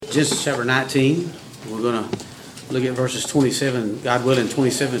Genesis chapter 19. We're going to look at verses 27, God willing,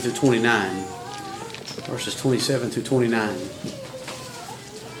 27 through 29. Verses 27 through 29.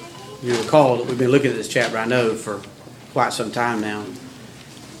 You recall that we've been looking at this chapter, I know, for quite some time now.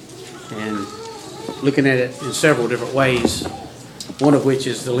 And looking at it in several different ways. One of which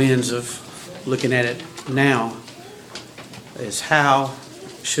is the lens of looking at it now is how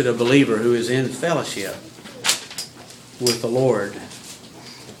should a believer who is in fellowship with the Lord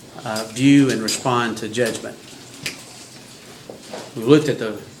view and respond to judgment. We've looked at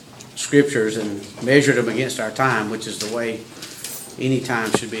the scriptures and measured them against our time, which is the way any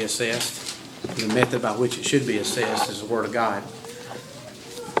time should be assessed. The method by which it should be assessed is the Word of God.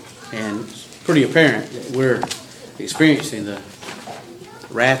 And it's pretty apparent that we're experiencing the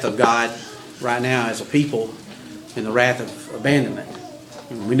wrath of God right now as a people and the wrath of abandonment.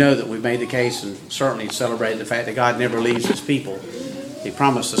 And we know that we've made the case and certainly celebrated the fact that God never leaves His people. He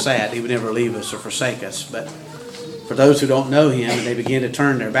promised us that He would never leave us or forsake us. But for those who don't know Him and they begin to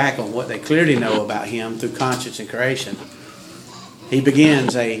turn their back on what they clearly know about Him through conscience and creation, He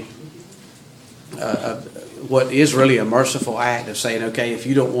begins what is really a merciful act of saying, okay, if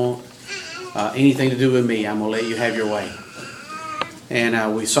you don't want anything to do with me, I'm going to let you have your way.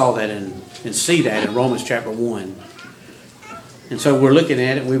 And we saw that and see that in Romans chapter 1. And so we're looking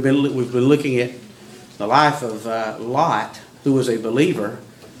at it. We've been looking at the life of Lot, who was a believer,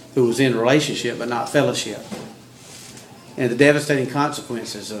 who was in relationship but not fellowship, and the devastating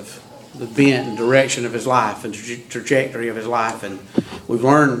consequences of the bent and direction of his life and trajectory of his life. And we've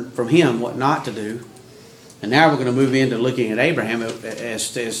learned from him what not to do. And now we're going to move into looking at Abraham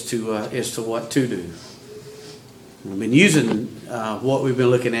as to what to do. We've been using what we've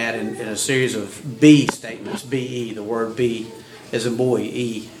been looking at in a series of B statements. B-E, the word B as in boy,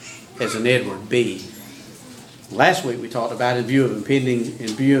 E as in Edward, B. Last week we talked about in view of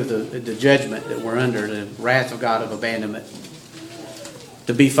the judgment that we're under, the wrath of God of abandonment,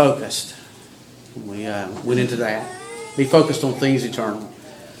 to be focused. We went into that. Be focused on things eternal.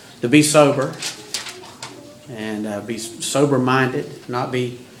 To be sober and be sober-minded, not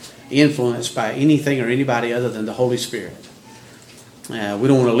be influenced by anything or anybody other than the Holy Spirit. We don't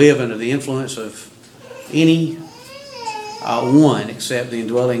want to live under the influence of any one except the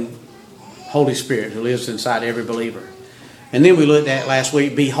indwelling Holy Spirit who lives inside every believer. And then we looked at last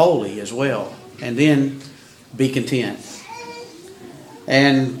week, be holy as well. And then be content.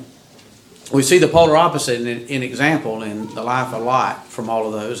 And we see the polar opposite in example in the life of Lot from all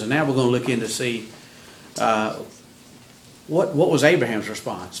of those. And now we're going to look in to see what was Abraham's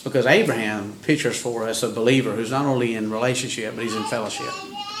response. Because Abraham pictures for us a believer who's not only in relationship, but he's in fellowship.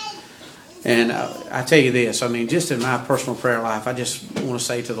 And I tell you this, I mean, just in my personal prayer life, I just want to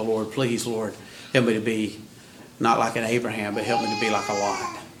say to the Lord, please, Lord, help me to be not like an Abraham, but help me to be like a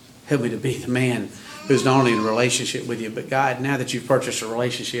Lot. Help me to be the man who's not only in a relationship with you, but God, now that you've purchased a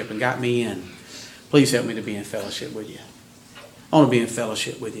relationship and got me in, please help me to be in fellowship with you. I want to be in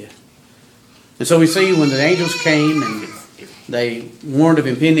fellowship with you. And so we see when the angels came and they warned of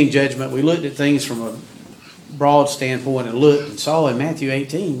impending judgment, we looked at things from a broad standpoint and looked and saw in Matthew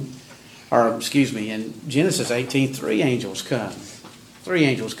 18, in Genesis 18, three angels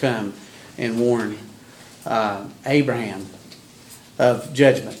come and warn Abraham of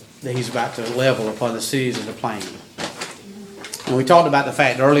judgment that he's about to level upon the cities of the plain. And we talked about the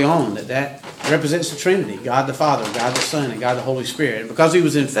fact early on that represents the Trinity, God the Father, God the Son, and God the Holy Spirit. And because he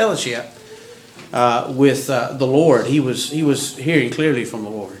was in fellowship with the Lord, he was hearing clearly from the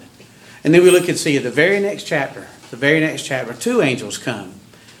Lord. And then we look and see at the very next chapter, two angels come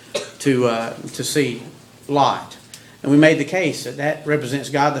to see Lot. And we made the case that represents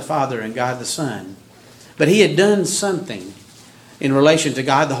God the Father and God the Son. But he had done something in relation to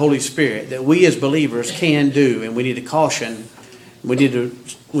God the Holy Spirit that we as believers can do, and we need to caution. We need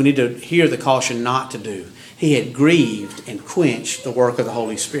to hear the caution not to do. He had grieved and quenched the work of the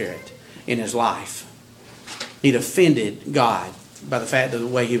Holy Spirit in his life. He'd offended God by the fact of the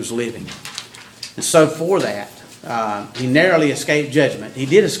way he was living. And so for that, he narrowly escaped judgment. He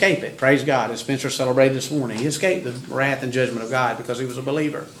did escape it, praise God, as Spencer celebrated this morning. He escaped the wrath and judgment of God because he was a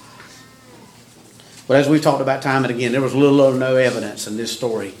believer. But as we've talked about time and again, there was little or no evidence in this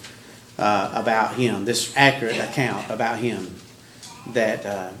story about him, this accurate account about him,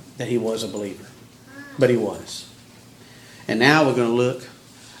 that he was a believer. But he was. And now we're going to look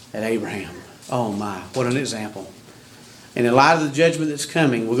at Abraham. Oh my, what an example. And in light of the judgment that's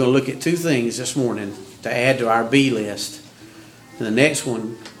coming, we're going to look at two things this morning to add to our B list. And the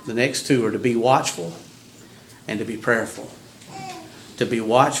next two are to be watchful and to be prayerful. To be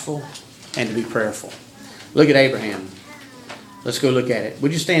watchful and to be prayerful. Look at Abraham. Let's go look at it.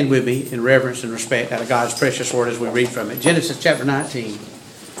 Would you stand with me in reverence and respect out of God's precious word as we read from it? Genesis chapter 19,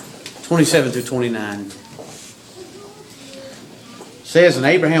 27 through 29. It says, and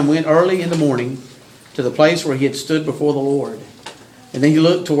Abraham went early in the morning to the place where he had stood before the Lord. And then he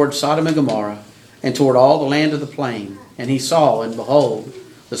looked toward Sodom and Gomorrah, and toward all the land of the plain. And he saw, and behold,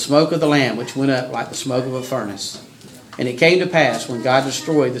 the smoke of the land which went up like the smoke of a furnace. And it came to pass, when God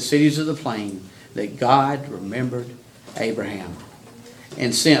destroyed the cities of the plain, that God remembered Abraham,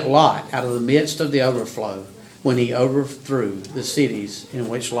 and sent Lot out of the midst of the overflow, when he overthrew the cities in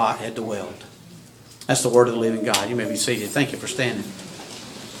which Lot had dwelt. That's the word of the living God. You may be seated. Thank you for standing.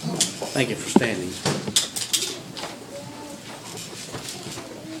 Thank you for standing.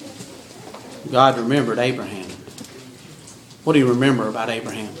 God remembered Abraham. What do you remember about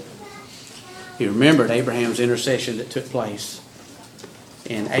Abraham? He remembered Abraham's intercession that took place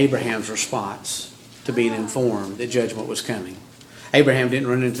and Abraham's response to being informed that judgment was coming. Abraham didn't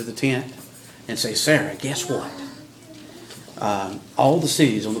run into the tent and say, Sarah, guess what? All the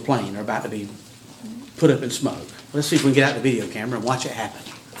cities on the plain are about to be put up in smoke. Let's see if we can get out the video camera and watch it happen.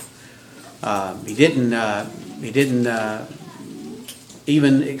 He didn't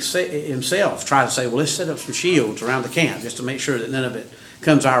even himself try to say, well, let's set up some shields around the camp just to make sure that none of it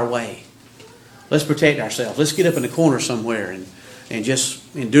comes our way. Let's protect ourselves. Let's get up in the corner somewhere and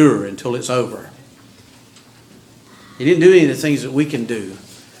just endure until it's over. He didn't do any of the things that we can do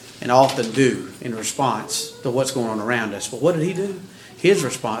and often do in response to what's going on around us. But what did he do? His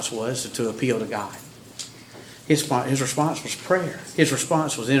response was to appeal to God. His response was prayer. His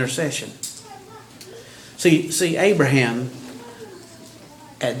response was intercession. See, Abraham,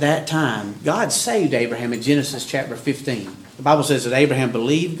 at that time, God saved Abraham in Genesis chapter 15. The Bible says that Abraham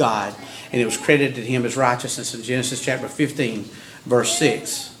believed God and it was credited to him as righteousness in Genesis chapter 15, verse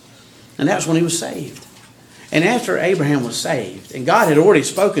 6. And that's when he was saved. And after Abraham was saved, and God had already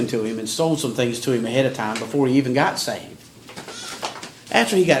spoken to him and told some things to him ahead of time before he even got saved.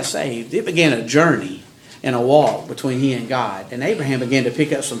 After he got saved, it began a journey and a walk between he and God. And Abraham began to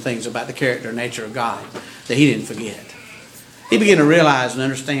pick up some things about the character and nature of God that he didn't forget. He began to realize and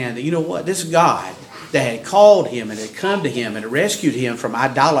understand that, you know what, this God that had called him and had come to him and rescued him from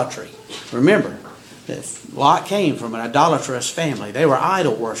idolatry. Remember, that Lot came from an idolatrous family. They were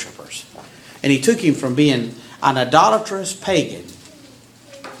idol worshipers. And he took him from being an idolatrous pagan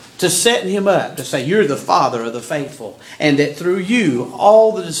to setting him up to say, you're the father of the faithful. And that through you,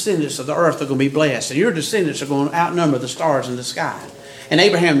 all the descendants of the earth are going to be blessed. And your descendants are going to outnumber the stars in the sky. And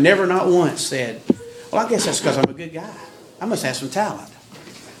Abraham never not once said, well, I guess that's because I'm a good guy. I must have some talent.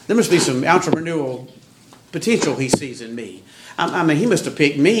 There must be some entrepreneurial potential he sees in me. I mean, he must have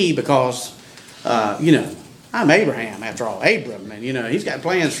picked me because, I'm Abraham, after all, Abram, and he's got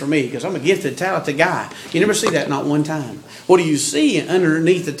plans for me because I'm a gifted, talented guy. You never see that not one time. What do you see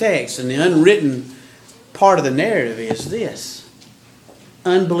underneath the text and the unwritten part of the narrative is this: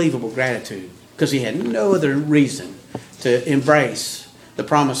 unbelievable gratitude, because he had no other reason to embrace the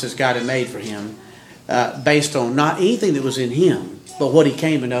promises God had made for him based on not anything that was in him, but what he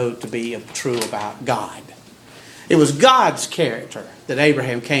came to know to be true about God. It was God's character that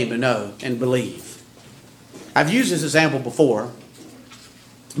Abraham came to know and believe. I've used this example before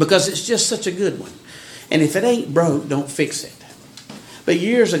because it's just such a good one. And if it ain't broke, don't fix it. But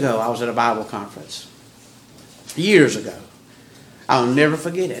years ago, I was at a Bible conference. Years ago. I'll never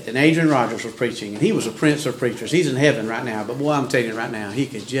forget it. And Adrian Rogers was preaching, and he was a prince of preachers. He's in heaven right now, but boy, I'm telling you right now, he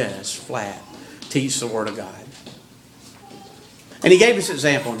could just flat teach the Word of God. And he gave this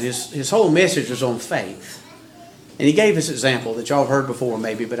example, and his whole message was on faith. And he gave this example that y'all have heard before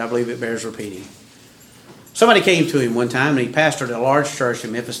maybe, but I believe it bears repeating. Somebody came to him one time, and he pastored a large church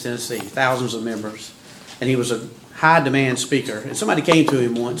in Memphis, Tennessee, thousands of members, and he was a high-demand speaker. And somebody came to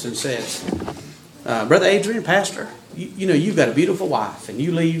him once and said, Brother Adrian, pastor, you've got a beautiful wife, and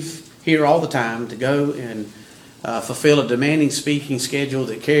you leave here all the time to go and fulfill a demanding speaking schedule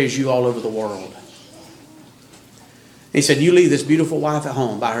that carries you all over the world. He said, you leave this beautiful wife at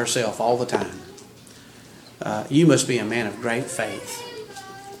home by herself all the time. You must be a man of great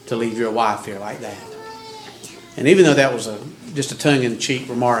faith to leave your wife here like that. And even though that was just a tongue-in-cheek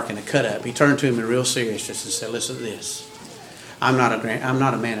remark and a cut-up, he turned to him in real seriousness and said, listen to this. I'm not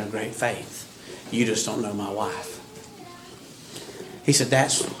a man of great faith. You just don't know my wife. He said,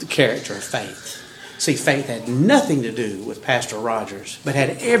 that's the character of faith. See, faith had nothing to do with Pastor Rogers, but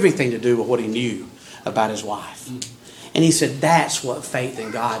had everything to do with what he knew about his wife. And he said, that's what faith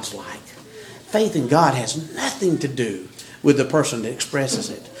in God's like. Faith in God has nothing to do with the person that expresses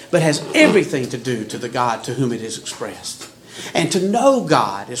it, but has everything to do to the God to whom it is expressed. And to know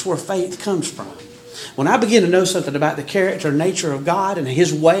God is where faith comes from. When I begin to know something about the character and nature of God and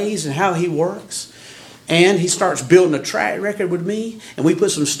His ways and how He works, and He starts building a track record with me, and we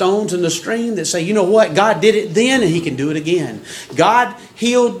put some stones in the stream that say, you know what, God did it then and He can do it again. God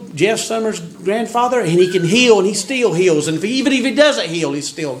healed Jeff Summers' grandfather, and He can heal, and He still heals. And even if He doesn't heal, He's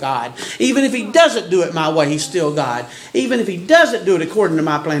still God. Even if He doesn't do it my way, He's still God. Even if He doesn't do it according to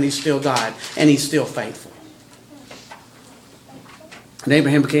my plan, He's still God, and He's still faithful. And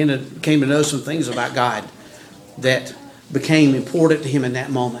Abraham came to know some things about God that became important to him in that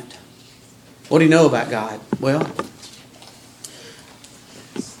moment. What do you know about God? Well,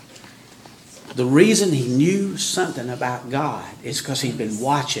 the reason he knew something about God is because he'd been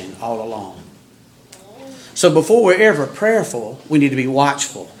watching all along. So before we're ever prayerful, we need to be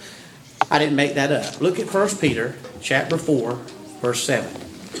watchful. I didn't make that up. Look at 1 Peter chapter 4, verse 7.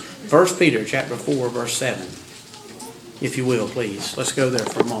 1 Peter chapter 4, verse 7. If you will, please. Let's go there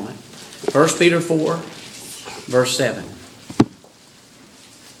for a moment. 1 Peter 4, verse 7.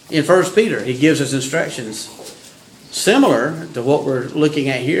 In 1 Peter, he gives us instructions similar to what we're looking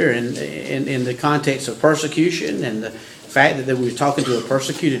at here in the context of persecution and the fact that we're talking to a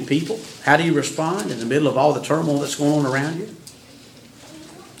persecuted people. How do you respond in the middle of all the turmoil that's going on around you?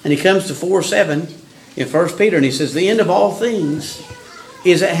 And he comes to 4:7 in 1 Peter, and he says, the end of all things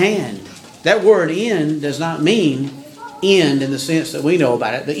is at hand. That word end does not mean end in the sense that we know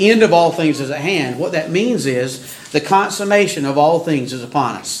about it. The end of all things is at hand. What that means is the consummation of all things is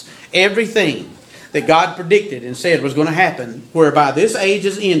upon us. Everything that God predicted and said was going to happen, whereby this age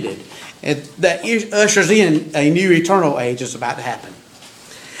is ended, and that ushers in a new eternal age is about to happen.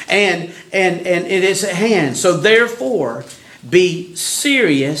 And it is at hand. So therefore, be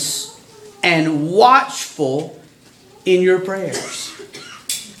serious and watchful in your prayers.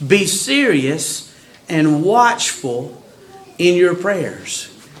 Be serious and watchful in your prayers.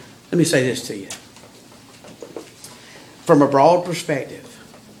 Let me say this to you. From a broad perspective,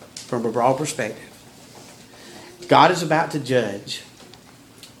 God is about to judge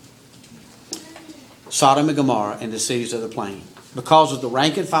Sodom and Gomorrah and the cities of the plain. Because of the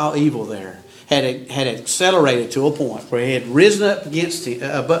rank and file evil there had accelerated to a point where it had risen up against to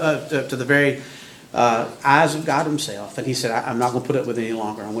the very eyes of God Himself. And He said, I'm not going to put up with it any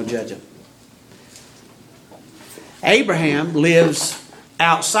longer. I'm going to judge them. Abraham lives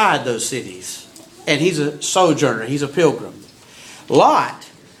outside those cities, and he's a sojourner, he's a pilgrim. Lot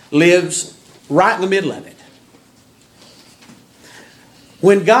lives right in the middle of it.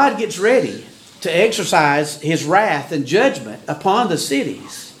 When God gets ready to exercise His wrath and judgment upon the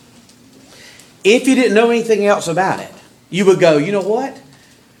cities, if you didn't know anything else about it, you would go, you know what?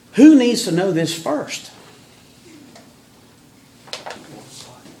 Who needs to know this first?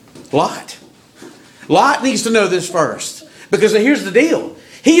 Lot. Lot needs to know this first. Because here's the deal.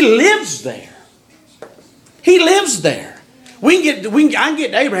 He lives there. He lives there. I can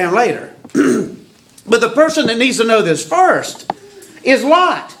get to Abraham later. But the person that needs to know this first is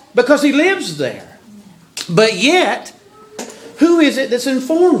Lot. Because he lives there. But yet, who is it that's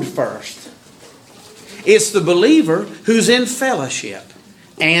informed first? It's the believer who's in fellowship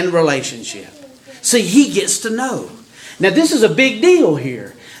and relationship. See, he gets to know. Now, this is a big deal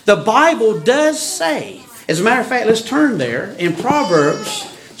here. The Bible does say, as a matter of fact, let's turn there in Proverbs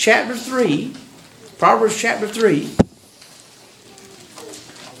chapter 3. Proverbs chapter 3.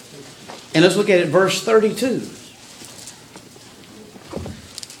 And let's look at it, verse 32.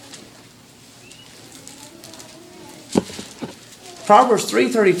 Proverbs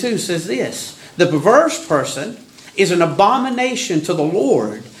 3:32 says this, the perverse person is an abomination to the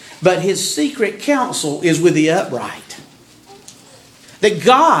Lord, but his secret counsel is with the upright. That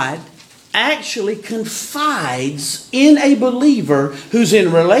God actually confides in a believer who's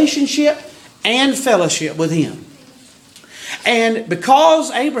in relationship and fellowship with Him. And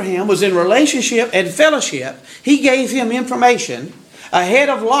because Abraham was in relationship and fellowship, He gave him information ahead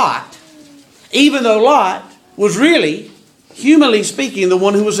of Lot, even though Lot was really, humanly speaking, the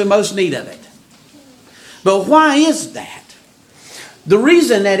one who was in most need of it. But why is that? The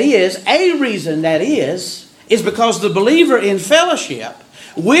reason that is because the believer in fellowship,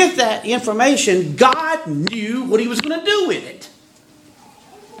 with that information, God knew what He was going to do with it.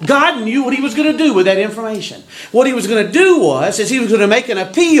 God knew what He was going to do with that information. What He was going to do was He was going to make an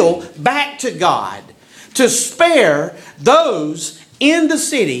appeal back to God to spare those in the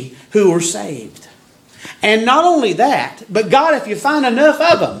city who were saved. And not only that, but God, if you find enough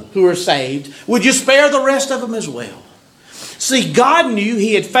of them who are saved, would you spare the rest of them as well? See, God knew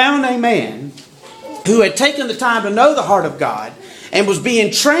He had found a man who had taken the time to know the heart of God and was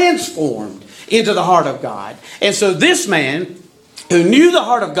being transformed into the heart of God. And so this man who knew the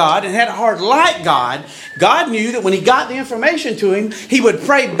heart of God and had a heart like God, God knew that when he got the information to him, he would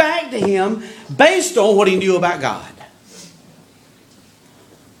pray back to him based on what he knew about God.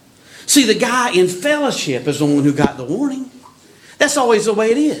 See, the guy in fellowship is the one who got the warning. That's always the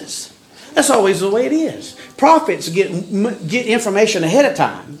way it is. That's always the way it is. Prophets get information ahead of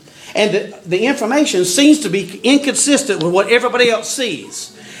time. And the information seems to be inconsistent with what everybody else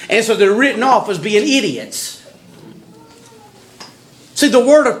sees. And so they're written off as being idiots. See, the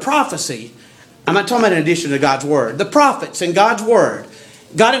word of prophecy, I'm not talking about in addition to God's word. The prophets in God's word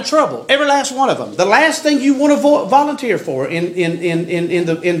got in trouble. Every last one of them. The last thing you want to volunteer for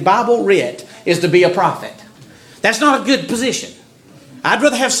in Bible writ is to be a prophet. That's not a good position. I'd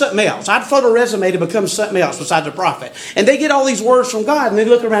rather have something else. I'd float a resume to become something else besides a prophet. And they get all these words from God and they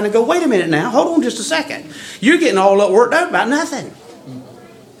look around and go, wait a minute now, hold on just a second. You're getting all worked up about nothing.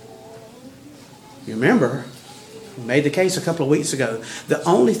 You remember, we made the case a couple of weeks ago. The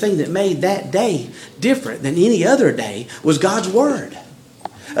only thing that made that day different than any other day was God's word.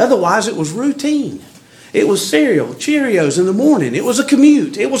 Otherwise, it was routine. It was cereal, Cheerios in the morning. It was a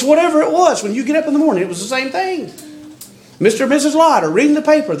commute. It was whatever it was. When you get up in the morning, it was the same thing. Mr. and Mrs. Lott are reading the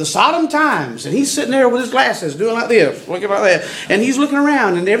paper, the Sodom Times, and he's sitting there with his glasses doing like this, looking like that. And he's looking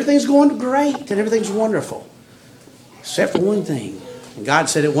around, and everything's going great, and everything's wonderful. Except for one thing. And God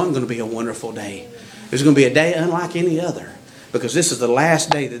said it wasn't going to be a wonderful day. It was going to be a day unlike any other. Because this is the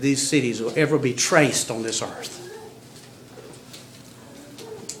last day that these cities will ever be traced on this earth.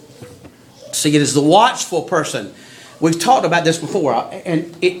 See, it is the watchful person. We've talked about this before,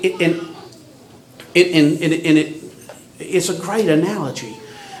 and it's a great analogy.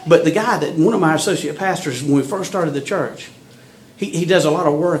 But the guy that, one of my associate pastors, when we first started the church, he does a lot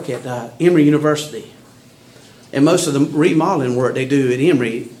of work at Emory University. And most of the remodeling work they do at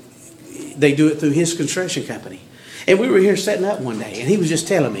Emory, they do it through his construction company. And we were here setting up one day, and he was just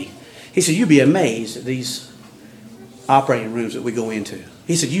telling me, he said, you'd be amazed at these operating rooms that we go into.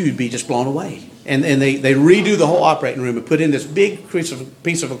 He said, you'd be just blown away. And they redo the whole operating room and put in this big piece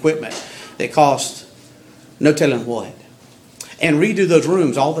of equipment that cost no telling what. And redo those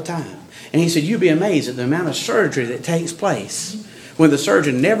rooms all the time. And he said, you'd be amazed at the amount of surgery that takes place when the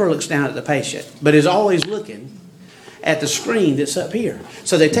surgeon never looks down at the patient, but is always looking at the screen that's up here.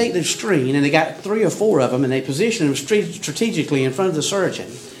 So they take the screen, and they got 3 or 4 of them, and they position them strategically in front of the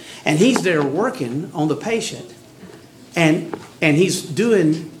surgeon. And he's there working on the patient. And he's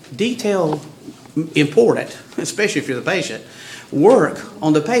doing detailed, important, especially if you're the patient, work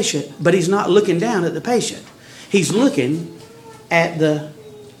on the patient, but he's not looking down at the patient. He's looking at the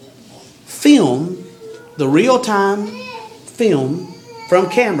film, the real-time film from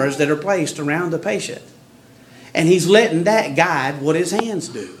cameras that are placed around the patient. And he's letting that guide what his hands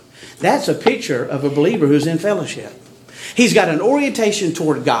do. That's a picture of a believer who's in fellowship. He's got an orientation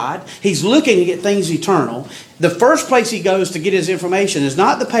toward God. He's looking to get things eternal. The first place he goes to get his information is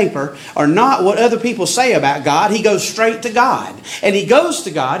not the paper or not what other people say about God. He goes straight to God. And he goes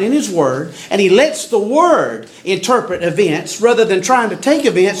to God in his word, and he lets the word interpret events rather than trying to take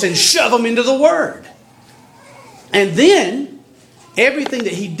events and shove them into the word. And then everything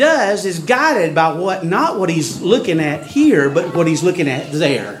that he does is guided by not what he's looking at here, but what he's looking at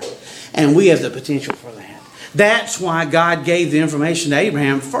there. And we have the potential for that. That's why God gave the information to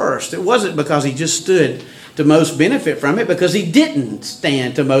Abraham first. It wasn't because he just stood to most benefit from it, because he didn't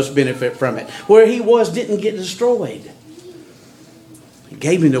stand to most benefit from it. Where he was didn't get destroyed. He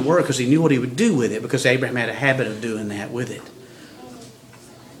gave him the word because he knew what he would do with it, because Abraham had a habit of doing that with it.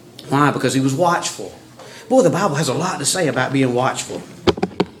 Why? Because he was watchful. Boy, the Bible has a lot to say about being watchful.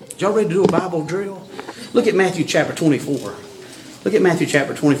 Y'all ready to do a Bible drill? Look at Matthew chapter 24. Look at Matthew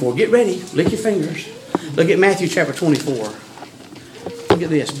chapter 24. Get ready. Lick your fingers. Look at Matthew chapter 24. Look at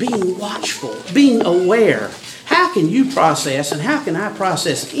this. Being watchful. Being aware. How can you process and how can I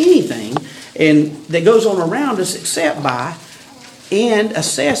process anything that goes on around us except by and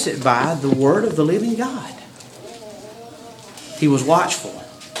assess it by the word of the living God? He was watchful.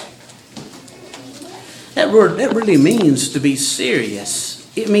 That word, that really means to be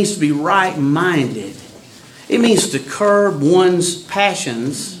serious. It means to be right-minded. It means to curb one's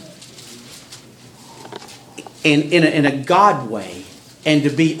passions in a God way, and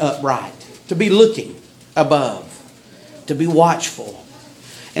to be upright, to be looking above, to be watchful.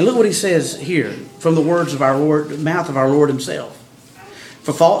 And look what he says here from the words of our Lord, the mouth of our Lord himself.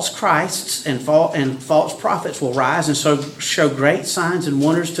 For false Christs and false prophets will rise and so show great signs and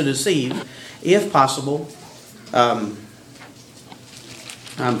wonders to deceive, if possible. I'm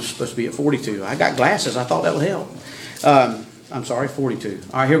supposed to be at 42. I got glasses. I thought that would help. I'm sorry, 42.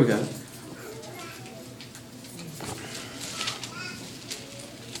 All right, here we go.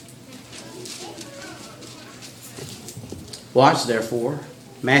 Watch therefore,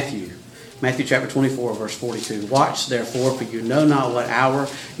 Matthew chapter 24, verse 42. Watch therefore, for you know not what hour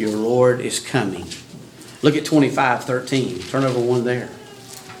your Lord is coming. Look at 25:13. Turn over one there.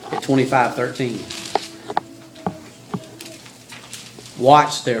 At 25:13.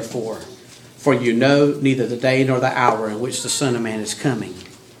 Watch therefore, for you know neither the day nor the hour in which the Son of Man is coming.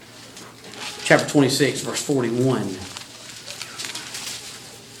 Chapter 26, verse 41.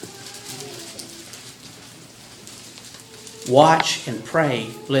 Watch and pray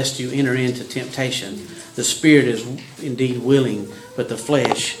lest you enter into temptation. The spirit is indeed willing, but the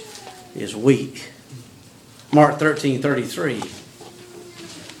flesh is weak. Mark 13:33.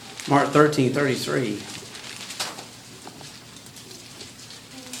 Mark 13:33.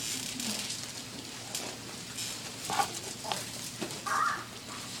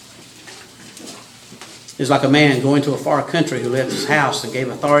 It's like a man going to a far country who left his house and gave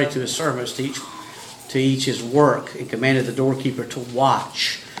authority to his servants to each his work, and commanded the doorkeeper to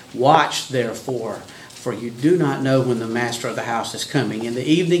watch. Watch therefore, for you do not know when the master of the house is coming, in the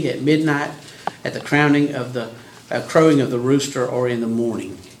evening, at midnight, at the crowing of the rooster, or in the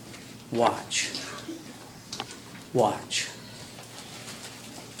morning. Watch. Watch.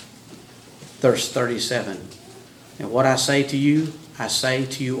 Verse 37. And what I say to you, I say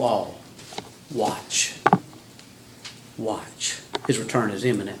to you all. Watch. Watch. His return is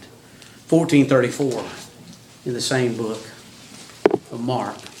imminent. 14:34 in the same book of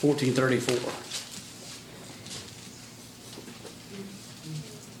Mark. 14:34.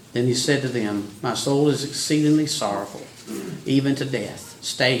 Then he said to them, my soul is exceedingly sorrowful, even to death.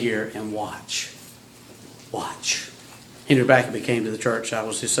 Stay here and watch. Watch. Henry Blackaby came to the church I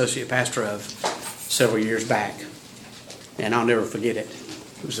was the associate pastor of several years back. And I'll never forget it.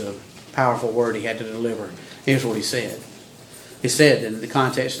 It was a powerful word he had to deliver. Here's what he said. He said, in the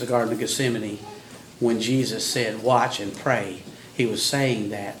context of the Garden of Gethsemane, when Jesus said, watch and pray, he was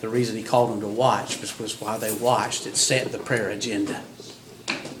saying that the reason he called them to watch was while they watched, it set the prayer agenda.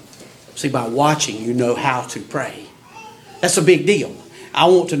 See, by watching, you know how to pray. That's a big deal. I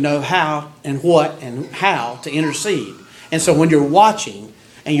want to know how and what and how to intercede. And so when you're watching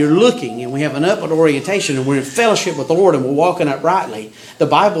and you're looking and we have an upward orientation and we're in fellowship with the Lord and we're walking uprightly, the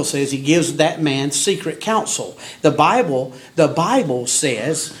Bible says he gives that man secret counsel. The Bible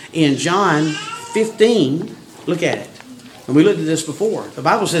says in John 15, look at it. And we looked at this before. The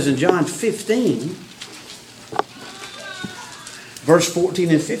Bible says in John 15, verse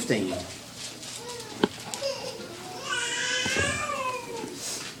 14 and 15.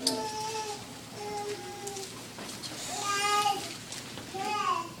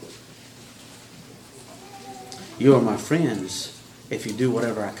 You are my friends if you do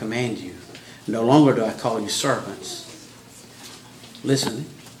whatever I command you. No longer do I call you servants. Listen,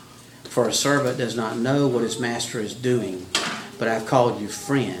 for a servant does not know what his master is doing, but I've called you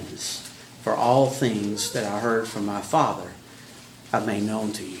friends, for all things that I heard from my Father I've made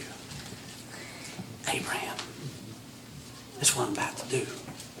known to you. Abraham. That's what I'm about to do.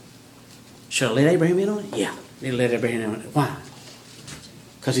 Should I let Abraham in on it? Yeah. I need to let Abraham in on it. Why?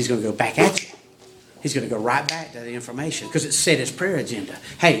 Because he's going to go back at you. He's going to go right back to the information because it set his prayer agenda.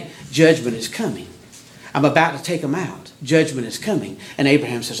 Hey, judgment is coming. I'm about to take them out. Judgment is coming. And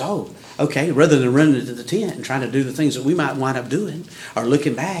Abraham says, oh, okay, rather than running into the tent and trying to do the things that we might wind up doing, or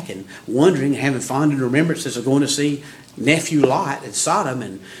looking back and wondering and having fond remembrances of going to see nephew Lot at Sodom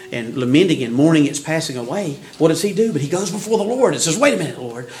and lamenting and mourning its passing away, what does he do? But he goes before the Lord and says, wait a minute,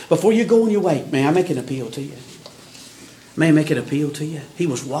 Lord, before you go on your way, may I make an appeal to you? May I make an appeal to you? He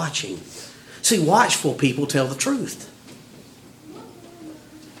was watching. See, watchful people tell the truth.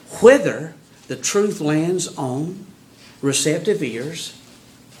 Whether the truth lands on receptive ears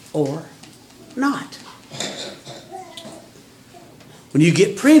or not. When you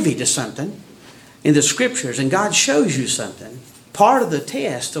get privy to something in the Scriptures and God shows you something, part of the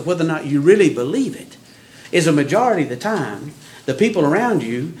test of whether or not you really believe it is a majority of the time the people around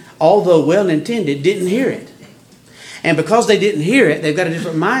you, although well-intended, didn't hear it. And because they didn't hear it, they've got a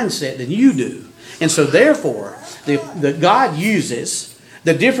different mindset than you do. And so therefore, God uses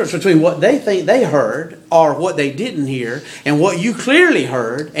the difference between what they think they heard or what they didn't hear and what you clearly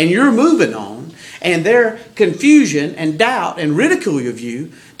heard and you're moving on, and their confusion and doubt and ridicule of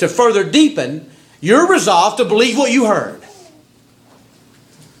you to further deepen your resolve to believe what you heard.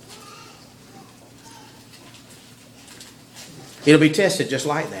 It'll be tested just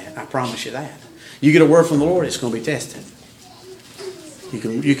like that. I promise you that. You get a word from the Lord, it's going to be tested.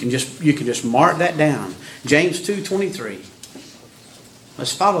 You can just mark that down. James 2:23.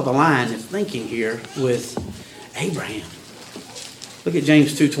 Let's follow the line of thinking here with Abraham. Look at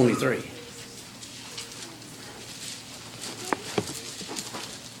James 2:23.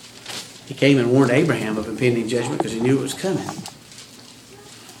 He came and warned Abraham of impending judgment because he knew it was coming.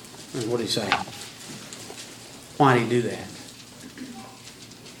 And what did he say? Why did he do that?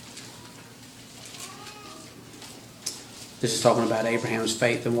 This is talking about Abraham's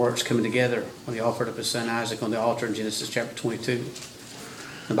faith and works coming together when he offered up his son Isaac on the altar in Genesis chapter 22.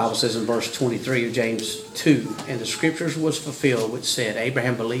 The Bible says in verse 23 of James 2, "And the scriptures was fulfilled which said,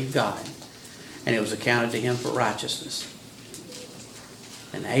 Abraham believed God, and it was accounted to him for righteousness.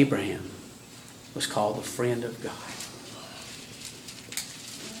 And Abraham was called the friend of God."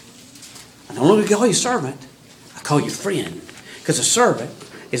 I don't longer call you servant. I call you friend. Because a servant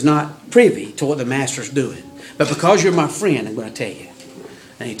is not privy to what the master's doing. But because you're my friend, I'm going to tell you.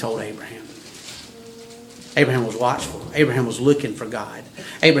 And he told Abraham. Abraham was watchful. Abraham was looking for God.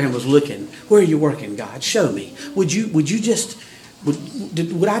 Abraham was looking, where are you working, God? Show me. Would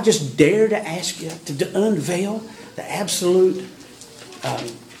I just dare to ask you to unveil the absolute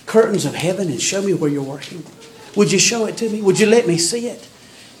curtains of heaven and show me where you're working? Would you show it to me? Would you let me see it?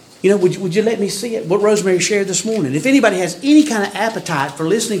 Would you let me see it? What Rosemary shared this morning. If anybody has any kind of appetite for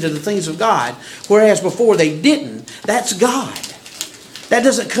listening to the things of God, whereas before they didn't, that's God. That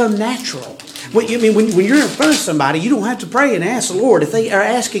doesn't come natural. When you're in front of somebody, you don't have to pray and ask the Lord. If they are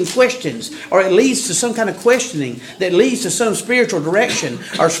asking questions, or it leads to some kind of questioning that leads to some spiritual direction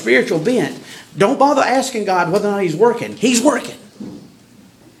or spiritual bent, don't bother asking God whether or not He's working. He's working.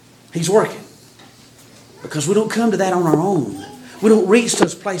 He's working. Because we don't come to that on our own. We don't reach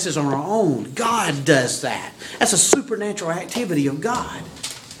those places on our own. God does that. That's a supernatural activity of God.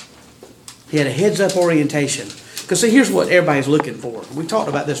 He had a heads-up orientation. Because see, here's what everybody's looking for. We talked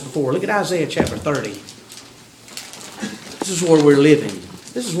about this before. Look at Isaiah chapter 30. This is where we're living.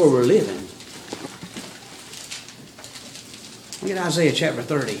 This is where we're living. Look at Isaiah chapter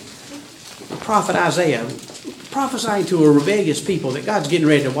 30. The prophet Isaiah prophesying to a rebellious people that God's getting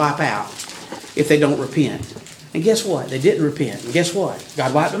ready to wipe out if they don't repent. And guess what? They didn't repent. And guess what?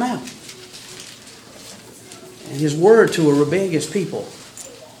 God wiped them out. And His word to a rebellious people.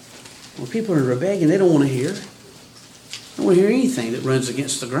 When people are in rebellion, they don't want to hear. They don't want to hear anything that runs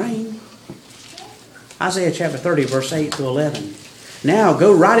against the grain. Isaiah chapter 30, verse 8 to 11. "Now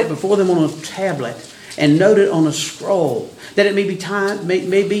go write it before them on a tablet and note it on a scroll, that it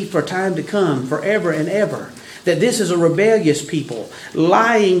may be for time to come, forever and ever. That this is a rebellious people,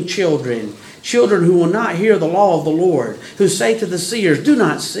 lying children, children who will not hear the law of the Lord, who say to the seers, do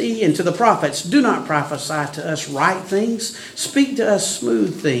not see, and to the prophets, do not prophesy to us right things. Speak to us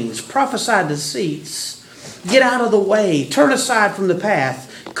smooth things. Prophesy deceits. Get out of the way. Turn aside from the path.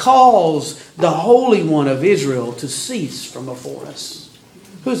 Cause the Holy One of Israel to cease from before us."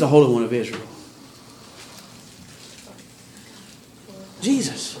 Who's the Holy One of Israel?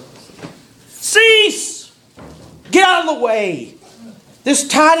 Jesus. Cease! Get out of the way. This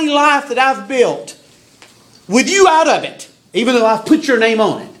tiny life that I've built, with you out of it, even though I've put your name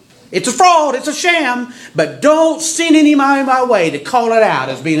on it. It's a fraud, it's a sham, but don't send anybody my way to call it out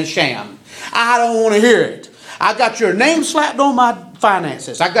as being a sham. I don't want to hear it. I got your name slapped on my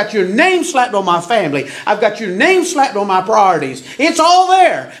finances. I got your name slapped on my family. I've got your name slapped on my priorities. It's all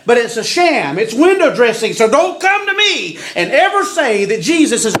there, but it's a sham. It's window dressing, so don't come to me and ever say that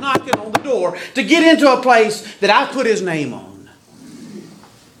Jesus is knocking on the door to get into a place that I put His name on.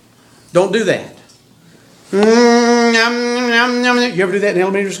 Don't do that. You ever do that in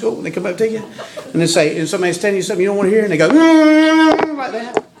elementary school? When they come up to you and they say, and somebody's telling you something you don't want to hear, and they go like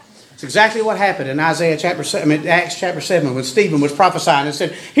that. It's exactly what happened in Acts chapter 7 when Stephen was prophesying and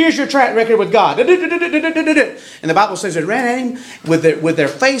said, "Here's your track record with God." And the Bible says they ran at him with their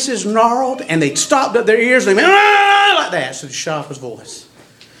faces gnarled, and they stopped up their ears and they went like that, so he shut off his voice.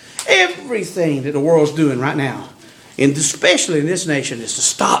 Everything that the world's doing right now, and especially in this nation, is to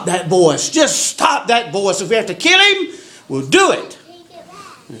stop that voice. Just stop that voice. If we have to kill him, we'll do it.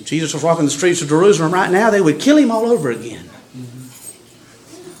 If Jesus was walking the streets of Jerusalem right now, they would kill him all over again.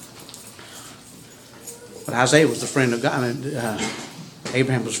 But Isaiah was the friend of God.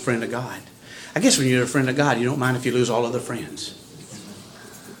 Abraham was a friend of God. I guess when you're a friend of God, you don't mind if you lose all other friends.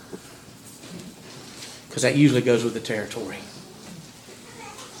 Because that usually goes with the territory.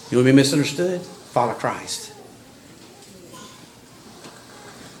 You want to be misunderstood? Follow Christ.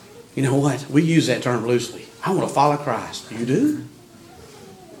 You know what? We use that term loosely. I want to follow Christ. You do?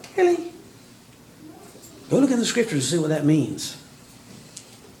 Really? Go look in the scriptures and see what that means.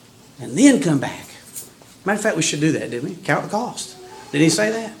 And then come back. Matter of fact, we should do that, didn't we? Count the cost. Did he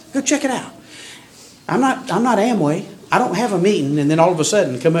say that? Go check it out. I'm not Amway. I don't have a meeting and then all of a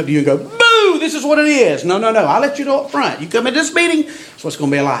sudden come up to you and go, boo, this is what it is. No. I'll let you know up front. You come in this meeting, that's what it's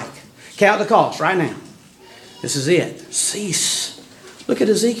going to be like. Count the cost right now. This is it. Cease. Look at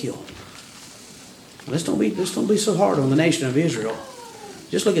Ezekiel. Let's don't be so hard on the nation of Israel.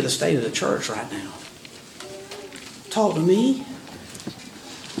 Just look at the state of the church right now. Talk to me.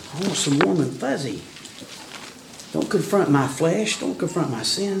 I want some warm and fuzzy. Don't confront my flesh. Don't confront my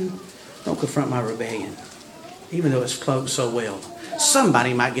sin. Don't confront my rebellion. Even though it's cloaked so well.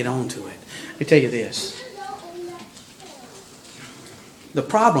 Somebody might get on to it. Let me tell you this. The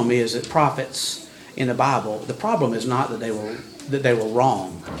problem is that prophets in the Bible, the problem is not that they were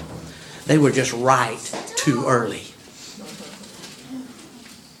wrong. They were just right too early.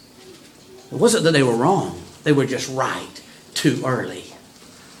 It wasn't that they were wrong. They were just right too early.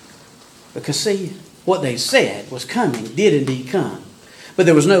 Because see, what they said was coming did indeed come. But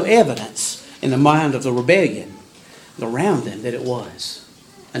there was no evidence in the mind of the rebellion around them that it was.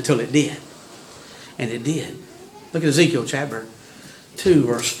 Until it did. And it did. Look at Ezekiel chapter 2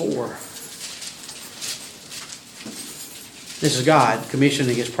 verse 4. This is God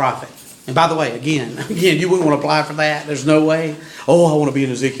commissioning his prophet. And by the way, again, you wouldn't want to apply for that. There's no way. Oh, I want to be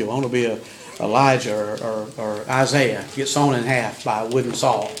an Ezekiel. I want to be a Elijah or Isaiah. Get sawn in half by a wooden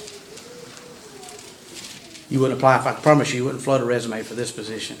saw. You wouldn't apply. If I promise you wouldn't flood a resume for this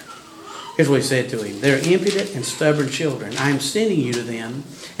position. Here's what he said to him. They're impudent and stubborn children. I am sending you to them,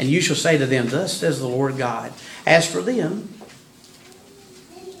 and you shall say to them, thus says the Lord God. As for them,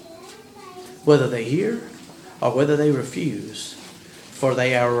 whether they hear or whether they refuse, for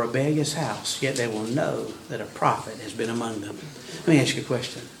they are a rebellious house, yet they will know that a prophet has been among them. Let me ask you a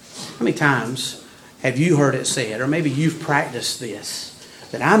question. How many times have you heard it said, or maybe you've practiced this,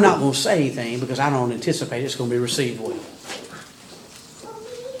 that I'm not going to say anything because I don't anticipate it's going to be received well?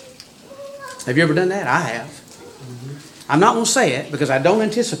 Have you ever done that? I have. I'm not going to say it because I don't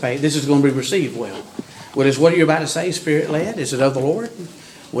anticipate this is going to be received well. Well, is what you're about to say Spirit-led? Is it of the Lord?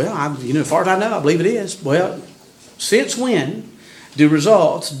 Well, as far as I know, I believe it is. Well, since when do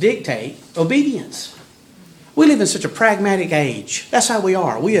results dictate obedience? We live in such a pragmatic age. That's how we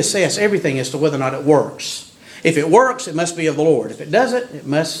are. We assess everything as to whether or not it works. If it works, it must be of the Lord. If it doesn't, it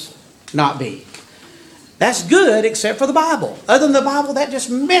must not be. That's good except for the Bible. Other than the Bible, that just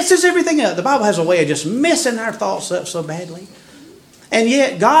messes everything up. The Bible has a way of just messing our thoughts up so badly. And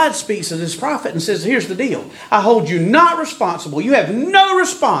yet God speaks to this prophet and says, here's the deal. I hold you not responsible. You have no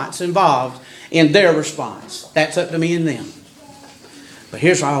response involved in their response. That's up to me and them. But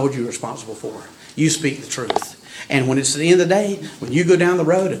here's what I hold you responsible for. You speak the truth. And when it's the end of the day, when you go down the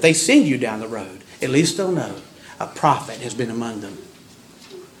road, if they send you down the road, at least they'll know a prophet has been among them.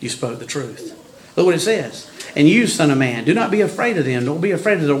 You spoke the truth. Look what it says. And you, son of man, do not be afraid of them. Don't be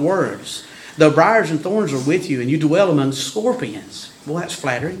afraid of their words. Though briars and thorns are with you, and you dwell among scorpions. Well, that's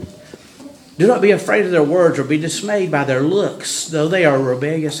flattering. Do not be afraid of their words or be dismayed by their looks, though they are a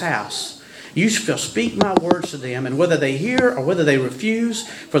rebellious house. You shall speak my words to them, and whether they hear or whether they refuse,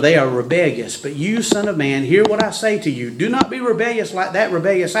 for they are rebellious. But you, son of man, hear what I say to you. Do not be rebellious like that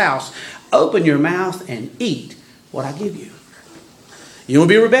rebellious house. Open your mouth and eat what I give you. You want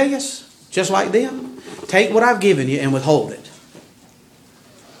to be rebellious? Just like them? Take what I've given you and withhold it.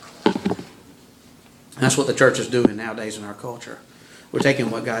 That's what the church is doing nowadays in our culture. We're taking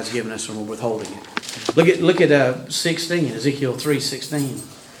what God's given us and we're withholding it. Look at 16, Ezekiel 3:16.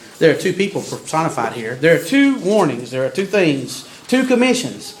 There are two people personified here. There are two warnings. There are two things, two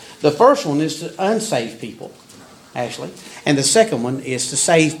commissions. The first one is to unsaved people, actually. And the second one is to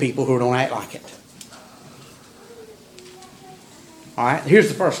save people who don't act like it. All right, here's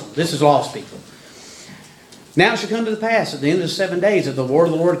the first one. This is lost people. Now it shall come to the pass at the end of the 7 days that the word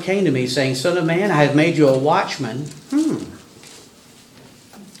of the Lord came to me, saying, Son of man, I have made you a watchman.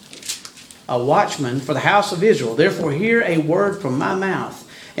 A watchman for the house of Israel. Therefore hear a word from my mouth,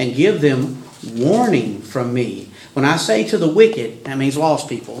 and give them warning from me. When I say to the wicked, that means lost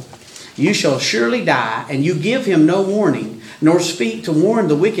people, you shall surely die, and you give him no warning, nor speak to warn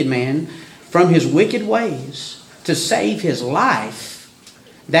the wicked man from his wicked ways, to save his life.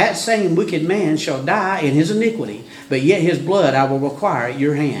 That same wicked man shall die in his iniquity, but yet his blood I will require at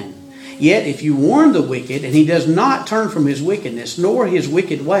your hand. Yet if you warn the wicked, and he does not turn from his wickedness, nor his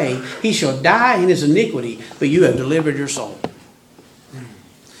wicked way, he shall die in his iniquity, but you have delivered your soul.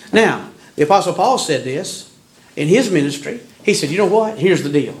 Now, the Apostle Paul said this in his ministry. He said, you know what? Here's the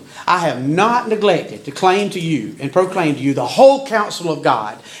deal. I have not neglected to claim to you and proclaim to you the whole counsel of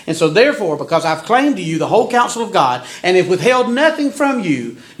God. And so therefore, because I've claimed to you the whole counsel of God, and have withheld nothing from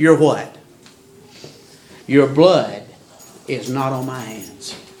you, you're what? Your blood is not on my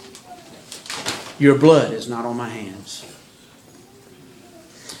hands. Your blood is not on my hands.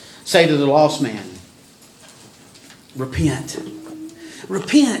 Say to the lost man, repent.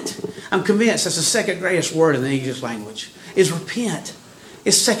 Repent. I'm convinced that's the second greatest word in the English language, is repent.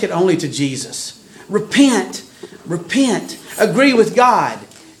 It's second only to Jesus. Repent. Repent. Agree with God.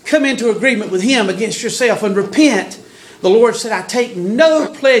 Come into agreement with Him against yourself and repent. The Lord said, I take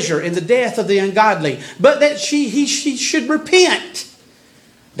no pleasure in the death of the ungodly, but that she should repent.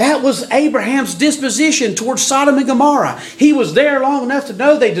 That was Abraham's disposition towards Sodom and Gomorrah. He was there long enough to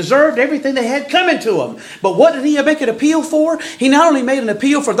know they deserved everything they had coming to them. But what did he make an appeal for? He not only made an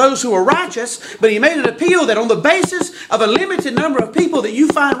appeal for those who were righteous, but he made an appeal that on the basis of a limited number of people that you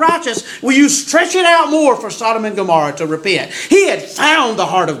find righteous, will you stretch it out more for Sodom and Gomorrah to repent? He had found the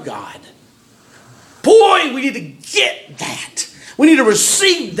heart of God. Boy, we need to get that. We need to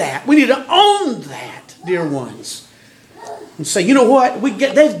receive that. We need to own that, dear ones. And say, you know what?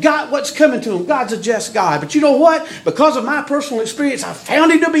 They've got what's coming to them. God's a just God. But you know what? Because of my personal experience, I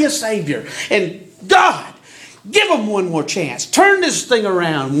found Him to be a Savior. And God, give them one more chance. Turn this thing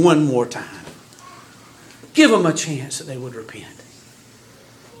around one more time. Give them a chance that they would repent.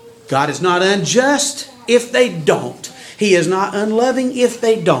 God is not unjust if they don't. He is not unloving if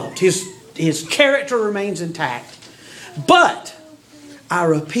they don't. His character remains intact. But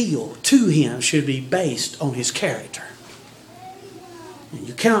our appeal to Him should be based on His character. And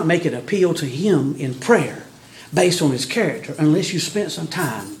you cannot make an appeal to Him in prayer based on His character unless you spent some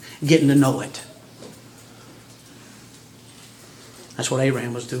time getting to know it. That's what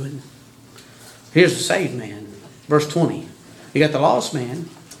Abraham was doing. Here's the saved man. Verse 20. You got the lost man.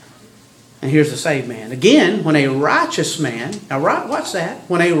 And here's the saved man. Again, when a righteous man, now what's that?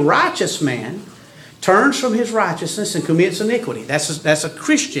 When a righteous man turns from his righteousness and commits iniquity. That's a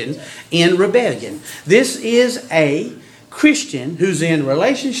Christian in rebellion. This is a Christian who's in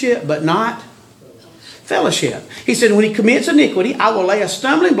relationship but not fellowship. He said, when he commits iniquity, I will lay a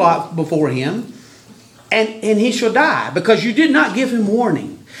stumbling block before him, and he shall die, because you did not give him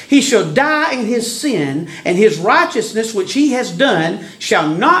warning. He shall die in his sin, and his righteousness which he has done shall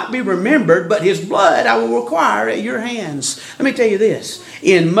not be remembered, but his blood I will require at your hands. Let me tell you this.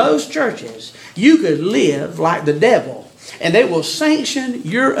 In most churches, you could live like the devil, and they will sanction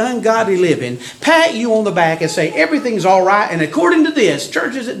your ungodly living, pat you on the back and say everything's all right. And according to this,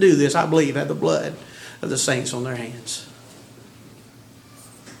 churches that do this, I believe, have the blood of the saints on their hands.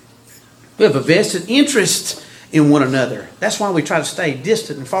 We have a vested interest in one another. That's why we try to stay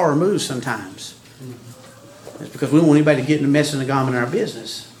distant and far removed sometimes. It's because we don't want anybody to get in the mess and the gum in our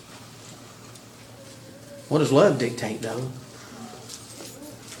business. What does love dictate, though?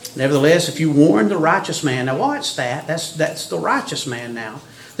 Nevertheless, if you warn the righteous man, now watch that. That's the righteous man now.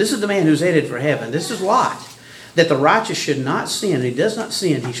 This is the man who's headed for heaven. This is Lot. That the righteous should not sin, and he does not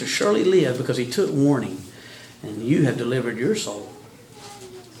sin, he shall surely live, because he took warning. And you have delivered your soul.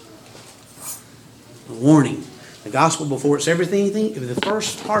 A warning. The gospel before it's everything. The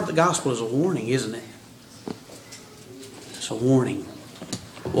first part of the gospel is a warning, isn't it? It's a warning.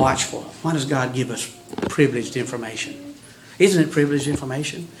 Watchful. Why does God give us privileged information? Isn't it privileged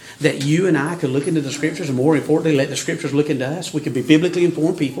information? That you and I could look into the Scriptures, and more importantly, let the Scriptures look into us. We could be biblically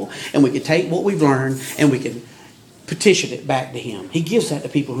informed people, and we could take what we've learned and we could petition it back to Him. He gives that to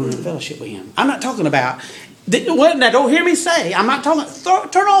people who are in fellowship with Him. I'm not talking about... Now, don't hear me say, I'm not talking...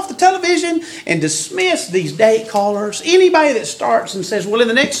 Turn off the television and dismiss these date callers. Anybody that starts and says, well, in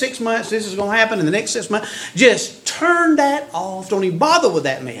the next 6 months, this is going to happen, in the next 6 months, just turn that off. Don't even bother with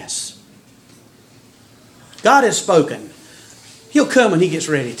that mess. God has spoken. He'll come when He gets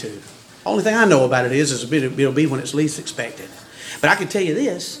ready to. Only thing I know about it is it'll be when it's least expected. But I can tell you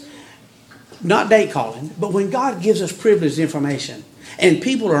this, not date calling, but when God gives us privileged information, and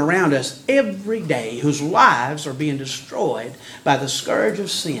people are around us every day whose lives are being destroyed by the scourge of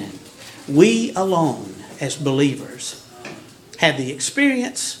sin, we alone, as believers, have the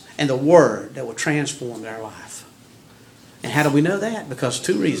experience and the word that will transform their life. And how do we know that? Because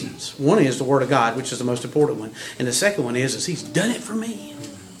 2 reasons. One is the Word of God, which is the most important one. And the second one is He's done it for me.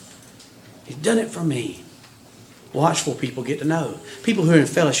 He's done it for me. Watchful people get to know. People who are in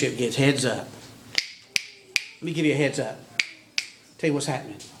fellowship get heads up. Let me give you a heads up. Tell you what's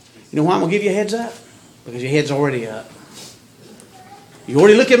happening. You know why I'm going to give you a heads up? Because your head's already up. You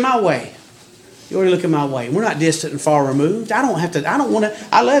already looking my way. You're already looking my way. We're not distant and far removed. I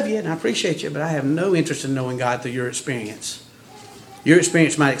love you and I appreciate you, but I have no interest in knowing God through your experience. Your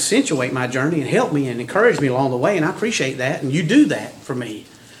experience might accentuate my journey and help me and encourage me along the way, and I appreciate that, and you do that for me.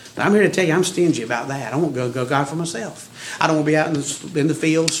 But I'm here to tell you, I'm stingy about that. I won't go God for myself. I don't want to be out in the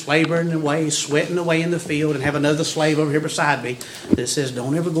field, slavering away, sweating away in the field, and have another slave over here beside me that says,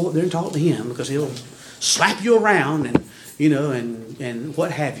 don't ever go up there and talk to him, because he'll slap you around and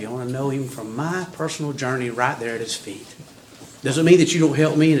what have you. I want to know Him from my personal journey right there at His feet. Doesn't mean that you don't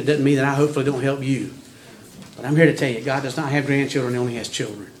help me, and it doesn't mean that I hopefully don't help you. But I'm here to tell you, God does not have grandchildren, He only has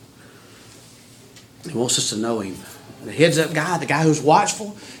children. He wants us to know Him. The heads up guy, the guy who's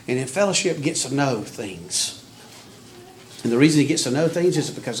watchful and in fellowship, gets to know things. And the reason he gets to know things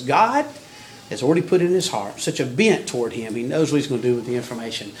is because God has already put in his heart such a bent toward him. He knows what he's going to do with the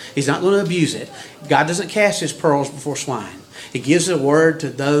information. He's not going to abuse it. God doesn't cast his pearls before swine. He gives a word to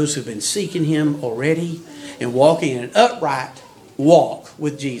those who've been seeking him already and walking in an upright walk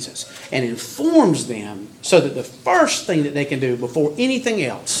with Jesus, and informs them so that the first thing that they can do before anything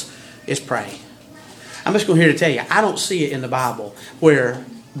else is pray. I'm just going here to tell you, I don't see it in the Bible where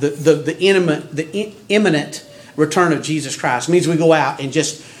the imminent return of Jesus Christ means we go out and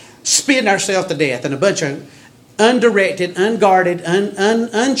just spitting ourselves to death in a bunch of undirected, unguarded,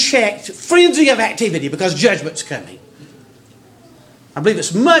 unchecked frenzy of activity because judgment's coming. I believe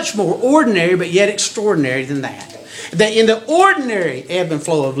it's much more ordinary but yet extraordinary than that. That in the ordinary ebb and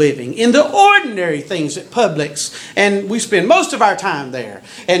flow of living, in the ordinary things at Publix, and we spend most of our time there,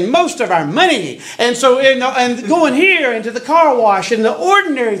 and most of our money, and so and going here into the car wash, and the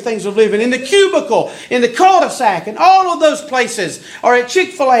ordinary things of living, in the cubicle, in the cul-de-sac, and all of those places, or at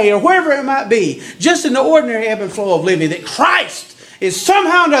Chick-fil-A, or wherever it might be, just in the ordinary ebb and flow of living, that Christ is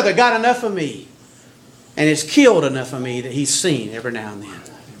somehow or another got enough of me, and has killed enough of me that He's seen every now and then.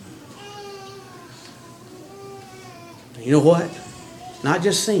 You know what? Not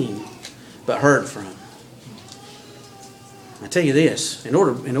just seen, but heard from. I tell you this, in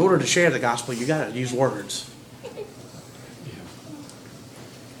order to share the gospel, you got to use words.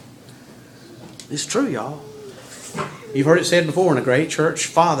 It's true, y'all. You've heard it said before in a great church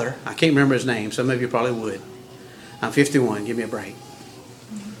father. I can't remember his name. Some of you probably would. I'm 51. Give me a break.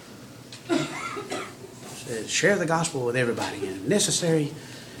 Said, share the gospel with everybody. And if necessary,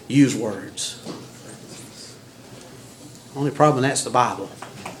 use words. Only problem, that's the Bible.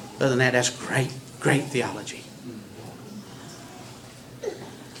 Other than that, that's great theology.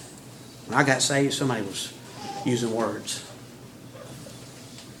 When I got saved, somebody was using words.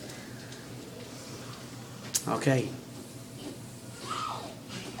 Okay.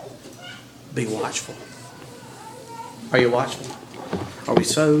 Be watchful. Are you watchful? Are we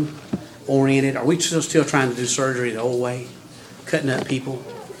so oriented? Are we still trying to do surgery the old way? Cutting up people?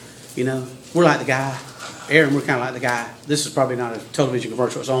 You know, we're like the guy. Aaron, we're kind of like the guy. This is probably not a television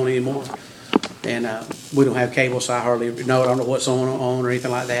commercial that's on anymore. And we don't have cable, so I hardly know. I don't know what's on or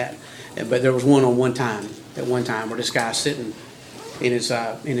anything like that. But there was one at one time where this guy's sitting in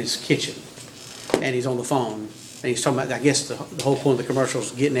his kitchen. And he's on the phone. And he's talking about, I guess the whole point of the commercial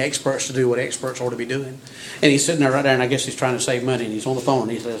is getting experts to do what experts ought to be doing. And he's sitting there right there, and I guess he's trying to save money. And he's on the phone,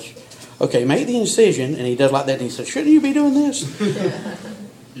 and he says, okay, make the incision. And he does like that, and he says, shouldn't you be doing this?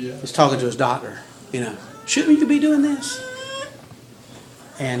 Yeah. He's talking to his doctor, you know. Shouldn't you be doing this?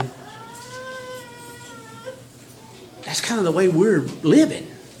 And that's kind of the way we're living.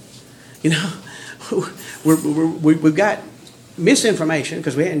 You know, we've got misinformation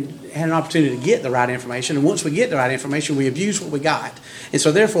because we hadn't had an opportunity to get the right information. And once we get the right information, we abuse what we got. And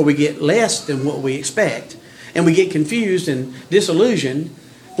so therefore we get less than what we expect. And we get confused and disillusioned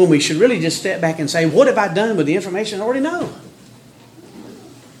when we should really just step back and say, what have I done with the information I already know?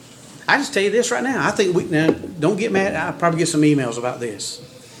 I just tell you this right now. I think now, don't get mad. I'll probably get some emails about this.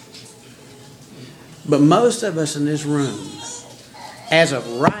 But most of us in this room, as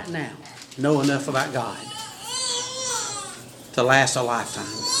of right now, know enough about God to last a lifetime.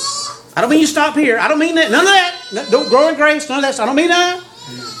 I don't mean you stop here. I don't mean that. None of that. Don't grow in grace. None of that. I don't mean that.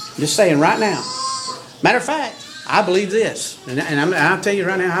 I'm just saying right now. Matter of fact, I believe this. And I'll tell you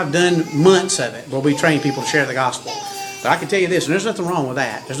right now, I've done months of it where we train people to share the gospel. But I can tell you this, and there's nothing wrong with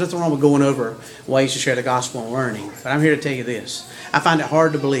that. There's nothing wrong with going over ways to share the gospel and learning. But I'm here to tell you this. I find it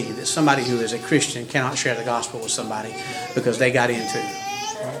hard to believe that somebody who is a Christian cannot share the gospel with somebody because they got into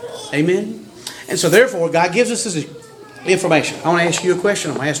it. Amen? And so therefore, God gives us this information. I want to ask you a question.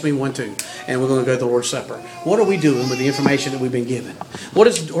 I'm going to ask me one too. And we're going to go to the Lord's Supper. What are we doing with the information that we've been given? What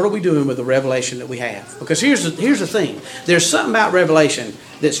are we doing with the revelation that we have? Because here's the thing. There's something about revelation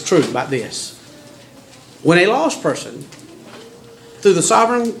that's true about this. When a lost person, through the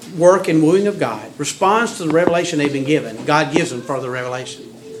sovereign work and wooing of God, responds to the revelation they've been given, God gives them further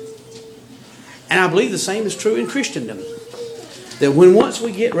revelation. And I believe the same is true in Christendom. That when once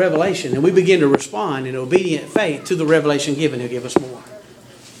we get revelation and we begin to respond in obedient faith to the revelation given, He'll give us more.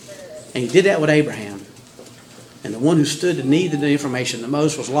 And He did that with Abraham. And the one who stood to need the information the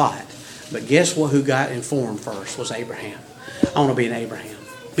most was Lot. But guess what? Who got informed first was Abraham. I want to be an Abraham.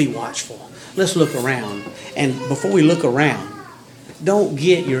 Be watchful. Let's look around. And before we look around, don't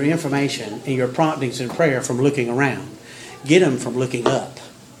get your information and your promptings in prayer from looking around. Get them from looking up.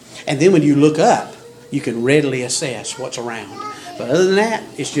 And then when you look up, you can readily assess what's around. But other than that,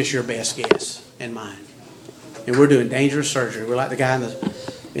 it's just your best guess. and mind. And we're doing dangerous surgery. We're like the guy in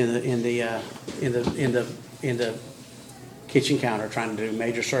the kitchen counter trying to do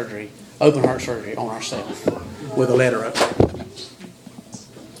major surgery, open heart surgery on ourselves with a letter up there.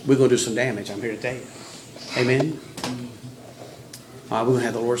 We're going to do some damage, I'm here to tell you. Amen? All right, we're going to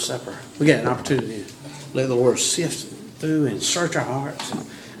have the Lord's Supper. We get an opportunity to let the Lord sift through and search our hearts and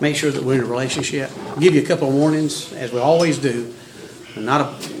make sure that we're in a relationship. I'll give you a couple of warnings, as we always do.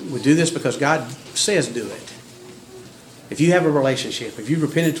 We do this because God says do it. If you have a relationship, if you've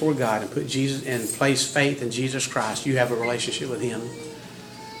repented toward God and put Jesus and placed faith in Jesus Christ, you have a relationship with Him.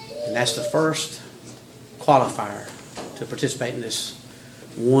 And that's the first qualifier to participate in this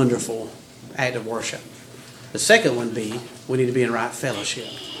wonderful act of worship. The second one we need to be in right fellowship.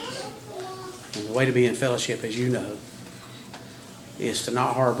 And the way to be in fellowship, as you know, is to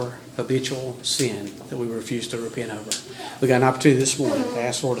not harbor habitual sin that we refuse to repent over. We got an opportunity this morning to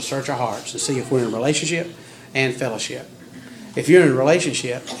ask the Lord to search our hearts and see if we're in relationship and fellowship. If you're in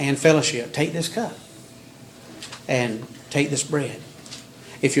relationship and fellowship, take this cup and take this bread.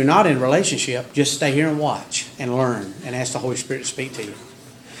 If you're not in relationship, just stay here and watch and learn and ask the Holy Spirit to speak to you.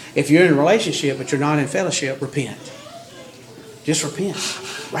 If you're in a relationship but you're not in fellowship, repent. Just repent.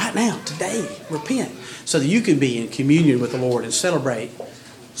 Right now, today, repent. So that you can be in communion with the Lord and celebrate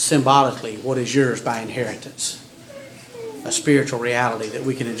symbolically what is yours by inheritance. A spiritual reality that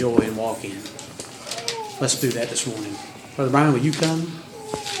we can enjoy and walk in. Let's do that this morning. Brother Brian, will you come?